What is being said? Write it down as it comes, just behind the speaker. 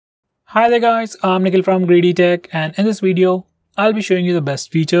Hi there guys, I'm Nikhil from GreedyTech, and in this video, I'll be showing you the best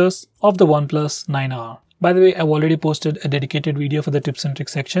features of the OnePlus 9R. By the way, I've already posted a dedicated video for the tips and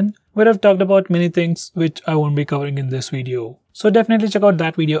tricks section where I've talked about many things which I won't be covering in this video. So definitely check out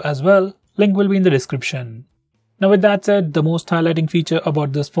that video as well, link will be in the description. Now with that said, the most highlighting feature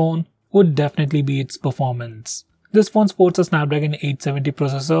about this phone would definitely be its performance. This phone sports a Snapdragon 870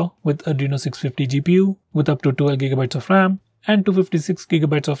 processor with Adreno 650 GPU with up to 12GB of RAM and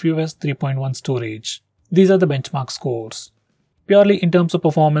 256GB of US 3.1 storage. These are the benchmark scores. Purely in terms of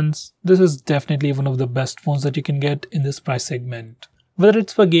performance, this is definitely one of the best phones that you can get in this price segment. Whether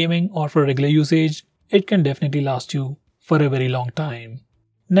it's for gaming or for regular usage, it can definitely last you for a very long time.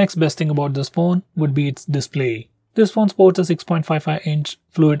 Next best thing about this phone would be its display. This phone sports a 6.55-inch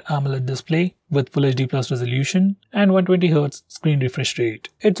Fluid AMOLED display with Full HD Plus resolution and 120Hz screen refresh rate.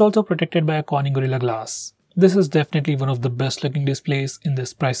 It's also protected by a Corning Gorilla Glass. This is definitely one of the best looking displays in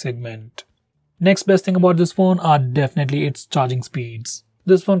this price segment. Next best thing about this phone are definitely its charging speeds.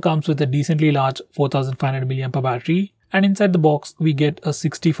 This phone comes with a decently large 4500 mAh battery, and inside the box we get a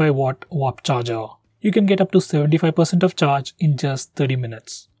 65-watt WAP charger. You can get up to 75% of charge in just 30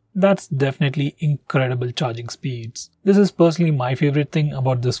 minutes. That's definitely incredible charging speeds. This is personally my favorite thing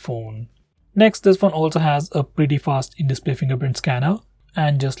about this phone. Next, this phone also has a pretty fast in-display fingerprint scanner.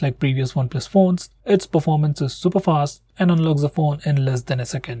 And just like previous OnePlus phones, its performance is super fast and unlocks the phone in less than a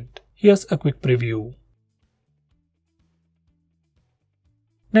second. Here's a quick preview.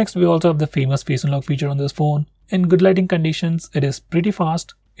 Next, we also have the famous face unlock feature on this phone. In good lighting conditions, it is pretty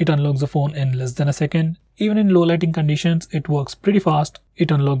fast. It unlocks the phone in less than a second. Even in low lighting conditions, it works pretty fast. It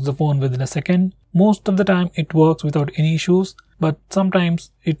unlocks the phone within a second. Most of the time, it works without any issues, but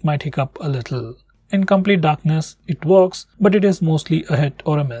sometimes it might hiccup a little. In complete darkness, it works, but it is mostly a hit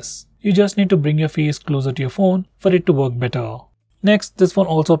or a miss. You just need to bring your face closer to your phone for it to work better. Next, this phone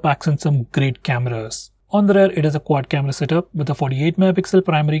also packs in some great cameras. On the rear, it has a quad camera setup with a 48MP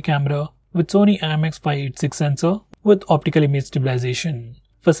primary camera with Sony IMX586 sensor with optical image stabilization.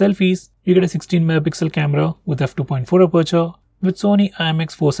 For selfies, you get a 16MP camera with f2.4 aperture with Sony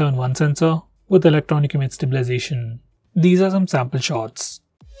IMX471 sensor with electronic image stabilization. These are some sample shots.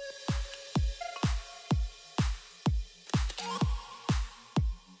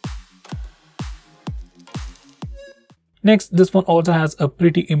 Next, this phone also has a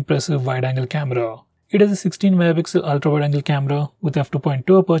pretty impressive wide-angle camera. It has a 16MP ultra-wide-angle camera with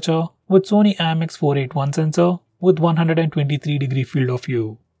f2.2 aperture with Sony IMX481 sensor with 123° field of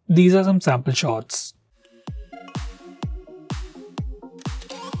view. These are some sample shots.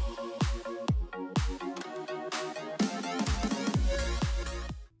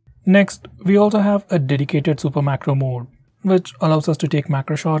 Next, we also have a dedicated super macro mode, which allows us to take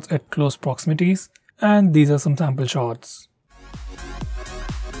macro shots at close proximities. And these are some sample shots.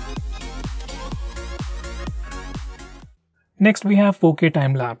 Next, we have 4K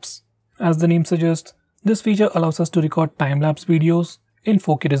time-lapse. As the name suggests, this feature allows us to record time-lapse videos in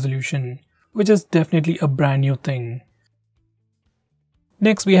 4K resolution, which is definitely a brand new thing.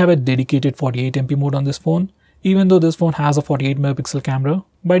 Next, we have a dedicated 48MP mode on this phone. Even though this phone has a 48MP camera,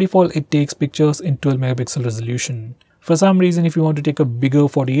 by default it takes pictures in 12MP resolution. For some reason, if you want to take a bigger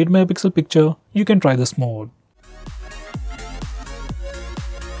 48MP picture, you can try this mode.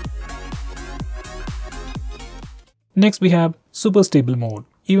 Next, we have Super Stable mode.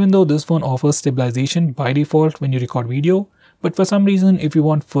 Even though this phone offers stabilization by default when you record video, but for some reason, if you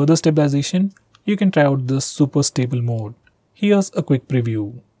want further stabilization, you can try out this Super Stable mode. Here's a quick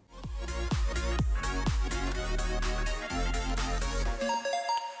preview.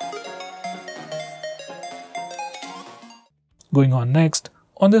 Going on next,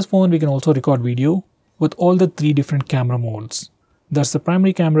 on this phone we can also record video with all the 3 different camera modes. That's the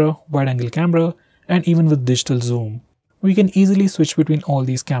primary camera, wide angle camera, and even with digital zoom. We can easily switch between all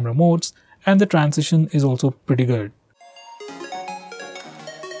these camera modes, and the transition is also pretty good.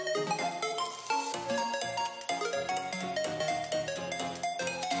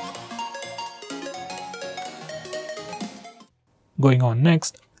 Going on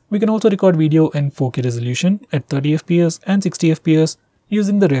next, we can also record video in 4K resolution at 30fps and 60fps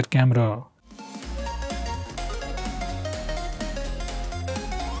using the rear camera.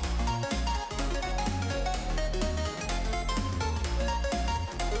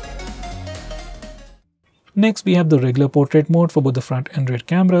 Next, we have the regular portrait mode for both the front and rear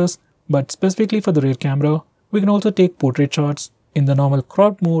cameras, but specifically for the rear camera, we can also take portrait shots in the normal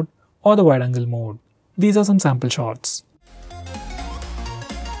cropped mode or the wide angle mode. These are some sample shots.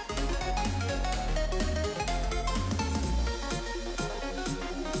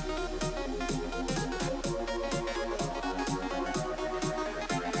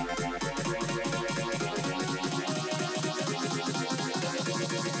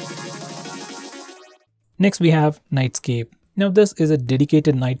 Next we have Nightscape. Now this is a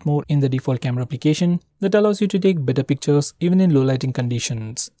dedicated night mode in the default camera application that allows you to take better pictures even in low lighting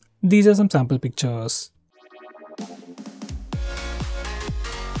conditions. These are some sample pictures.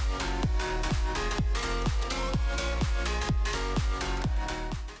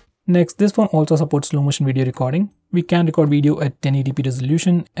 Next, this phone also supports slow motion video recording. We can record video at 1080p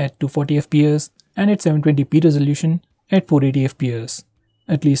resolution at 240 fps and at 720p resolution at 480 fps.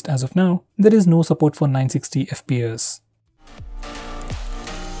 At least as of now, there is no support for 960 fps.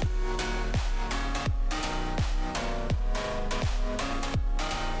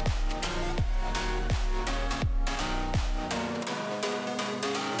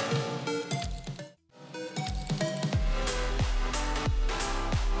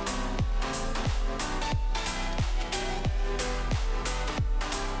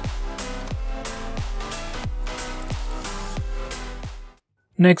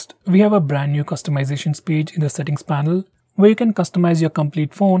 Next, we have a brand new customizations page in the settings panel where you can customize your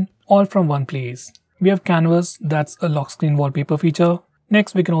complete phone all from one place. We have canvas, that's a lock screen wallpaper feature.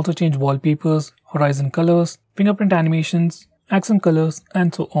 Next, we can also change wallpapers, horizon colors, fingerprint animations, accent colors,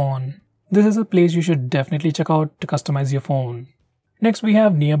 and so on. This is a place you should definitely check out to customize your phone. Next, we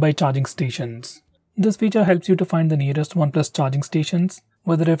have nearby charging stations. This feature helps you to find the nearest OnePlus charging stations,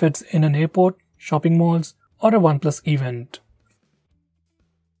 whether if it's in an airport, shopping malls, or a OnePlus event.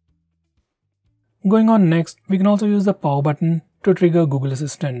 Going on next, we can also use the power button to trigger Google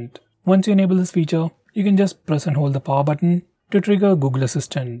Assistant. Once you enable this feature, you can just press and hold the power button to trigger Google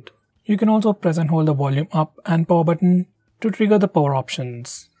Assistant. You can also press and hold the volume up and power button to trigger the power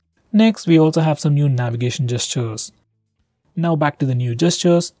options. Next, we also have some new navigation gestures. Now back to the new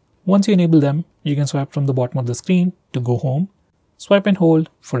gestures. Once you enable them, you can swipe from the bottom of the screen to go home, swipe and hold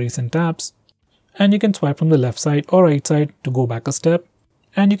for recent tabs, and you can swipe from the left side or right side to go back a step.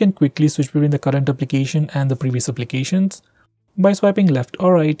 And you can quickly switch between the current application and the previous applications by swiping left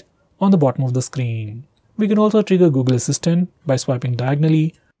or right on the bottom of the screen. We can also trigger Google Assistant by swiping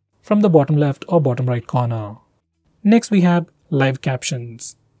diagonally from the bottom left or bottom right corner. Next, we have live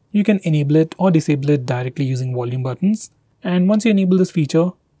captions. You can enable it or disable it directly using volume buttons, and once you enable this feature,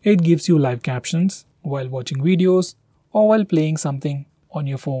 it gives you live captions while watching videos or while playing something on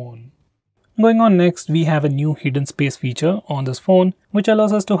your phone. Going on next, we have a new hidden space feature on this phone which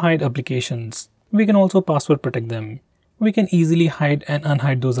allows us to hide applications. We can also password protect them. We can easily hide and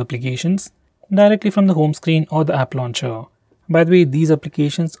unhide those applications directly from the home screen or the app launcher. By the way, these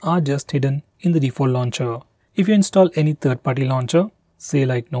applications are just hidden in the default launcher. If you install any third-party launcher, say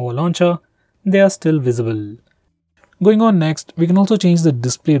like Nova Launcher, they are still visible. Going on next, we can also change the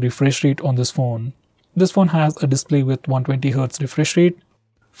display refresh rate on this phone. This phone has a display with 120Hz refresh rate.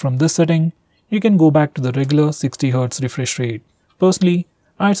 From this setting, you can go back to the regular 60Hz refresh rate. Personally,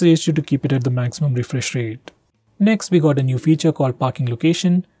 I'd suggest you to keep it at the maximum refresh rate. Next, we got a new feature called Parking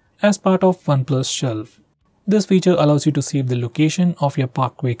Location as part of OnePlus Shelf. This feature allows you to save the location of your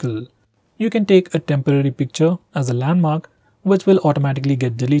parked vehicle. You can take a temporary picture as a landmark which will automatically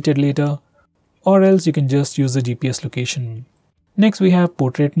get deleted later, or else you can just use the GPS location. Next, we have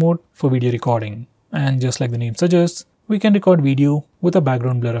Portrait Mode for video recording, and just like the name suggests, we can record video with a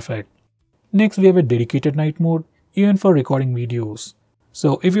background blur effect. Next, we have a dedicated night mode even for recording videos.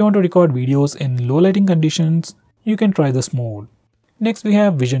 So if you want to record videos in low lighting conditions, you can try this mode. Next, we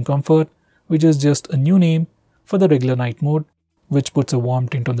have Vision Comfort, which is just a new name for the regular night mode, which puts a warm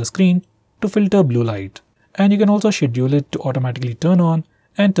tint on the screen to filter blue light. And you can also schedule it to automatically turn on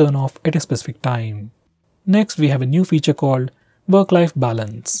and turn off at a specific time. Next, we have a new feature called Work-Life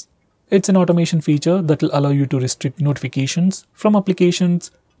Balance. It's an automation feature that will allow you to restrict notifications from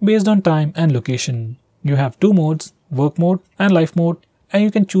applications based on time and location. You have two modes, work mode and life mode, and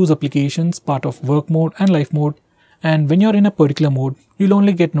you can choose applications part of work mode and life mode, and when you're in a particular mode, you'll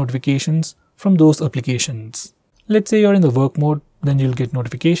only get notifications from those applications. Let's say you're in the work mode, then you'll get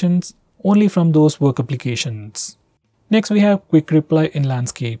notifications only from those work applications. Next, we have Quick Reply in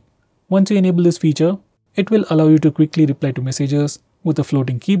Landscape. Once you enable this feature, it will allow you to quickly reply to messages with a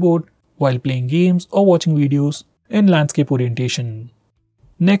floating keyboard while playing games or watching videos in landscape orientation.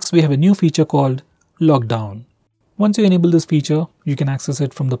 Next, we have a new feature called Lockdown. Once you enable this feature, you can access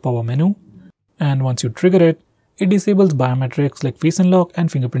it from the power menu, and once you trigger it, it disables biometrics like face unlock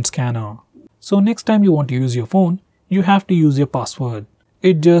and fingerprint scanner. So next time you want to use your phone, you have to use your password.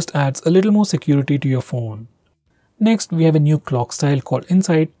 It just adds a little more security to your phone. Next, we have a new clock style called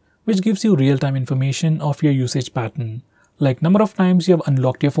Insight, which gives you real-time information of your usage pattern, like number of times you have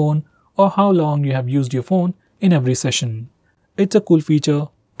unlocked your phone or how long you have used your phone in every session. It's a cool feature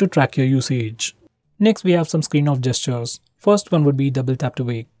to track your usage. Next, we have some screen off gestures. First one would be double tap to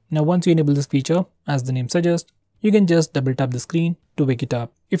wake. Now once you enable this feature, as the name suggests, you can just double tap the screen to wake it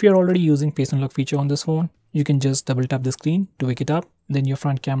up. If you're already using face unlock feature on this phone, you can just double tap the screen to wake it up, then your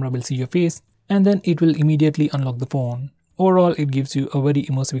front camera will see your face and then it will immediately unlock the phone. Overall, it gives you a very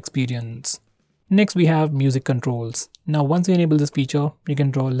immersive experience. Next we have music controls. Now once you enable this feature, you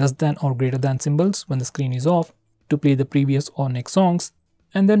can draw less than or greater than symbols when the screen is off to play the previous or next songs,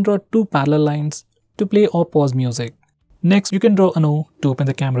 and then draw two parallel lines to play or pause music. Next, you can draw an O to open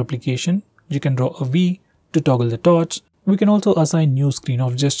the camera application. You can draw a V to toggle the torch. We can also assign new screen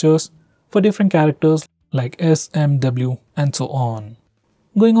off gestures for different characters like S, M, W and so on.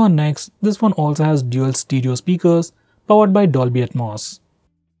 Going on next, this phone also has dual stereo speakers powered by Dolby Atmos.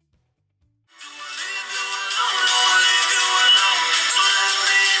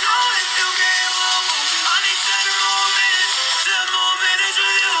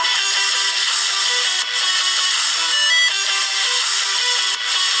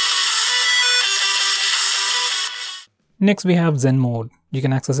 Next we have Zen mode. You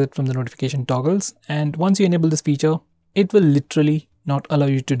can access it from the notification toggles, and once you enable this feature, it will literally not allow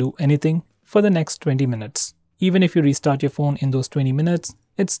you to do anything for the next 20 minutes. Even if you restart your phone in those 20 minutes,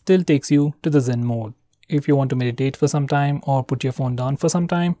 it still takes you to the Zen mode. If you want to meditate for some time or put your phone down for some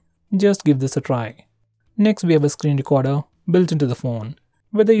time, just give this a try. Next we have a screen recorder built into the phone.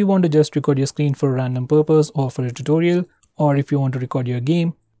 Whether you want to just record your screen for a random purpose or for a tutorial, or if you want to record your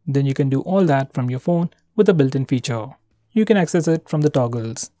game, then you can do all that from your phone with a built-in feature. You can access it from the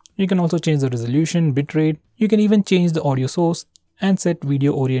toggles. You can also change the resolution, bitrate. You can even change the audio source and set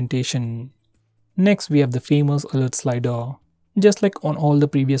video orientation. Next we have the famous alert slider. Just like on all the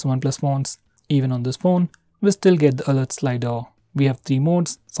previous OnePlus phones, even on this phone, we still get the alert slider. We have 3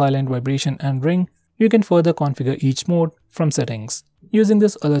 modes: silent, vibration and ring. You can further configure each mode from settings. Using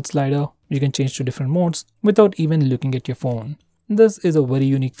this alert slider, you can change to different modes without even looking at your phone. This is a very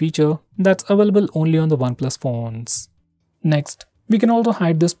unique feature that's available only on the OnePlus phones. Next, we can also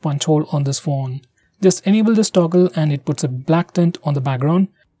hide this punch hole on this phone. Just enable this toggle and it puts a black tint on the background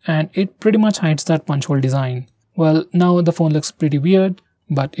and it pretty much hides that punch hole design. Well, now the phone looks pretty weird,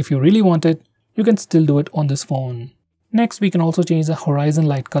 but if you really want it, you can still do it on this phone. Next, we can also change the horizon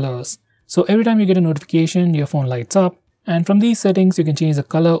light colors. So every time you get a notification, your phone lights up, and from these settings, you can change the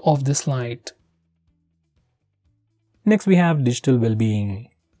color of this light. Next, we have digital well-being.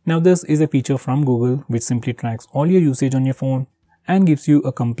 Now this is a feature from Google which simply tracks all your usage on your phone and gives you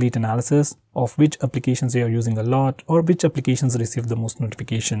a complete analysis of which applications you are using a lot or which applications receive the most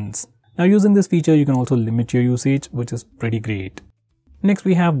notifications. Now using this feature, you can also limit your usage, which is pretty great. Next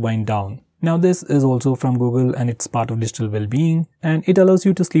we have wind down. Now this is also from Google and it's part of digital well-being, and it allows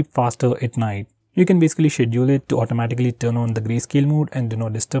you to sleep faster at night. You can basically schedule it to automatically turn on the grayscale mode and do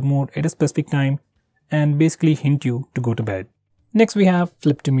not disturb mode at a specific time and basically hint you to go to bed. Next we have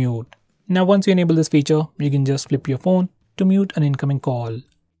flip to mute. Now once you enable this feature, you can just flip your phone to mute an incoming call.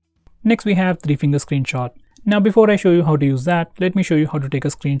 Next we have 3-finger screenshot. Now before I show you how to use that, let me show you how to take a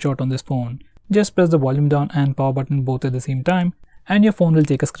screenshot on this phone. Just press the volume down and power button both at the same time and your phone will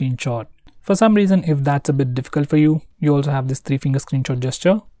take a screenshot. For some reason, if that's a bit difficult for you, you also have this 3-finger screenshot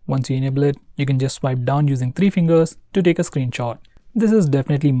gesture. Once you enable it, you can just swipe down using 3 fingers to take a screenshot. This is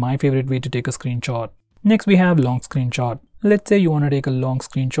definitely my favorite way to take a screenshot. Next we have long screenshot. Let's say you want to take a long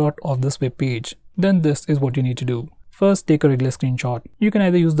screenshot of this web page. Then this is what you need to do. First, take a regular screenshot. You can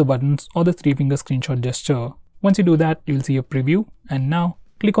either use the buttons or the 3-finger screenshot gesture. Once you do that, you will see a preview, and now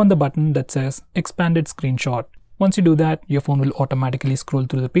click on the button that says expanded screenshot. Once you do that, your phone will automatically scroll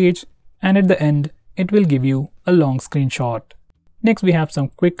through the page, and at the end, it will give you a long screenshot. Next, we have some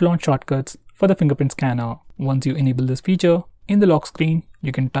quick launch shortcuts for the fingerprint scanner. Once you enable this feature, in the lock screen,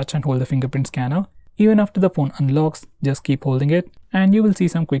 you can touch and hold the fingerprint scanner. Even after the phone unlocks, just keep holding it and you will see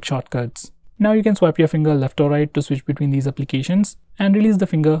some quick shortcuts. Now you can swipe your finger left or right to switch between these applications and release the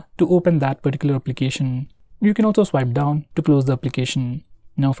finger to open that particular application. You can also swipe down to close the application.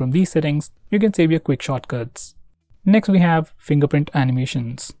 Now from these settings, you can save your quick shortcuts. Next we have fingerprint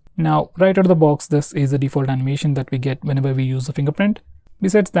animations. Now right out of the box, this is the default animation that we get whenever we use the fingerprint.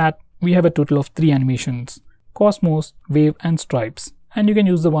 Besides that, we have a total of 3 animations: Cosmos, Wave and Stripes, and you can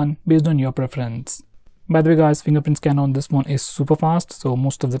use the one based on your preference. By the way guys, fingerprint scanner on this phone is super fast, so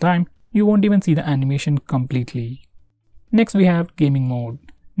most of the time you won't even see the animation completely. Next we have gaming mode.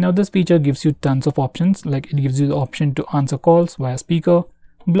 Now this feature gives you tons of options, like it gives you the option to answer calls via speaker,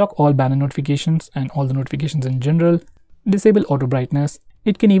 block all banner notifications and all the notifications in general, disable auto brightness.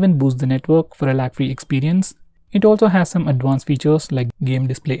 It can even boost the network for a lag-free experience. It also has some advanced features like game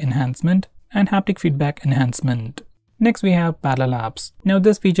display enhancement and haptic feedback enhancement. Next we have parallel apps. Now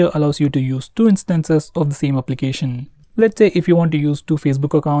this feature allows you to use 2 instances of the same application. Let's say if you want to use 2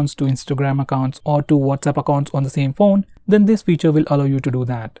 Facebook accounts, 2 Instagram accounts, or 2 WhatsApp accounts on the same phone, then this feature will allow you to do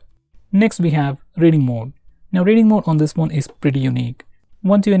that. Next we have reading mode. Now reading mode on this phone is pretty unique.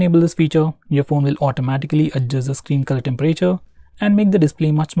 Once you enable this feature, your phone will automatically adjust the screen color temperature and make the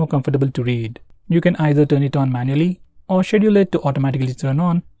display much more comfortable to read. You can either turn it on manually or schedule it to automatically turn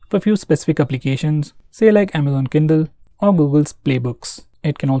on for few specific applications, say like Amazon Kindle or Google's Playbooks.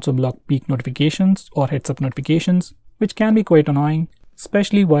 It can also block peak notifications or heads-up notifications, which can be quite annoying,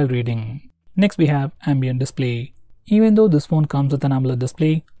 especially while reading. Next we have ambient display. Even though this phone comes with an AMOLED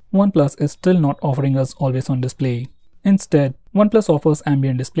display, OnePlus is still not offering us always on display. Instead, OnePlus offers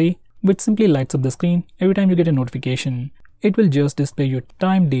ambient display, which simply lights up the screen every time you get a notification. It will just display your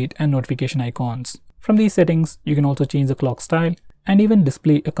time, date, and notification icons. From these settings, you can also change the clock style and even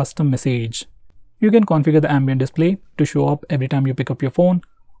display a custom message. You can configure the ambient display to show up every time you pick up your phone,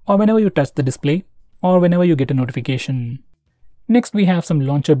 or whenever you touch the display, or whenever you get a notification. Next we have some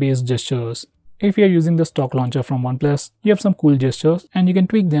launcher-based gestures. If you are using the stock launcher from OnePlus, you have some cool gestures and you can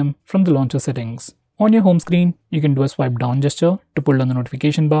tweak them from the launcher settings. On your home screen, you can do a swipe down gesture to pull down the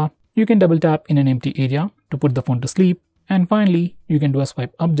notification bar. You can double tap in an empty area to put the phone to sleep. And finally, you can do a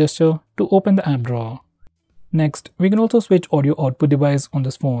swipe up gesture to open the app drawer. Next, we can also switch audio output device on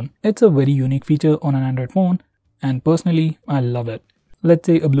this phone. It's a very unique feature on an Android phone, and personally, I love it. Let's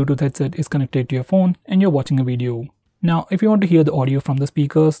say a Bluetooth headset is connected to your phone and you're watching a video. Now, if you want to hear the audio from the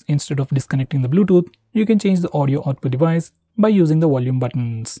speakers instead of disconnecting the Bluetooth, you can change the audio output device by using the volume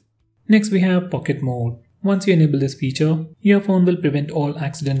buttons. Next, we have pocket mode. Once you enable this feature, your phone will prevent all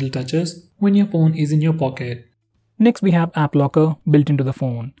accidental touches when your phone is in your pocket. Next, we have app locker built into the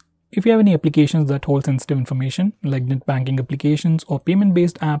phone. If you have any applications that hold sensitive information like net banking applications or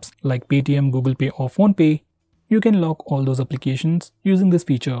payment-based apps like Paytm, Google Pay or PhonePe, you can lock all those applications using this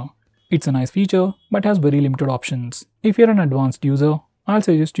feature. It's a nice feature but has very limited options. If you're an advanced user, I'll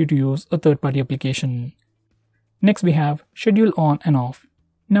suggest you to use a third-party application. Next we have schedule on and off.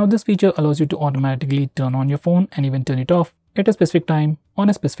 Now this feature allows you to automatically turn on your phone and even turn it off at a specific time on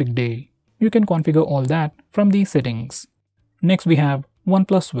a specific day. You can configure all that from these settings. Next we have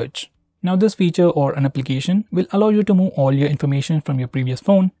OnePlus Switch. Now this feature or an application will allow you to move all your information from your previous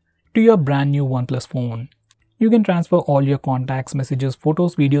phone to your brand new OnePlus phone. You can transfer all your contacts, messages,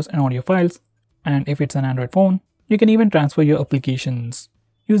 photos, videos and audio files, and if it's an Android phone, you can even transfer your applications.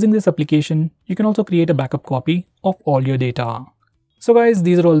 Using this application, you can also create a backup copy of all your data. So guys,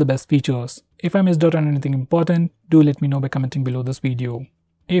 these are all the best features. If I missed out on anything important, do let me know by commenting below this video.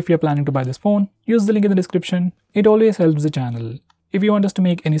 If you're planning to buy this phone, use the link in the description. It always helps the channel. If you want us to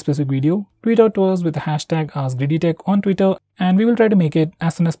make any specific video, tweet out to us with the hashtag AskGreedyTech on Twitter and we will try to make it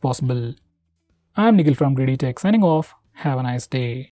as soon as possible. I'm Nikhil from GreedyTech signing off. Have a nice day.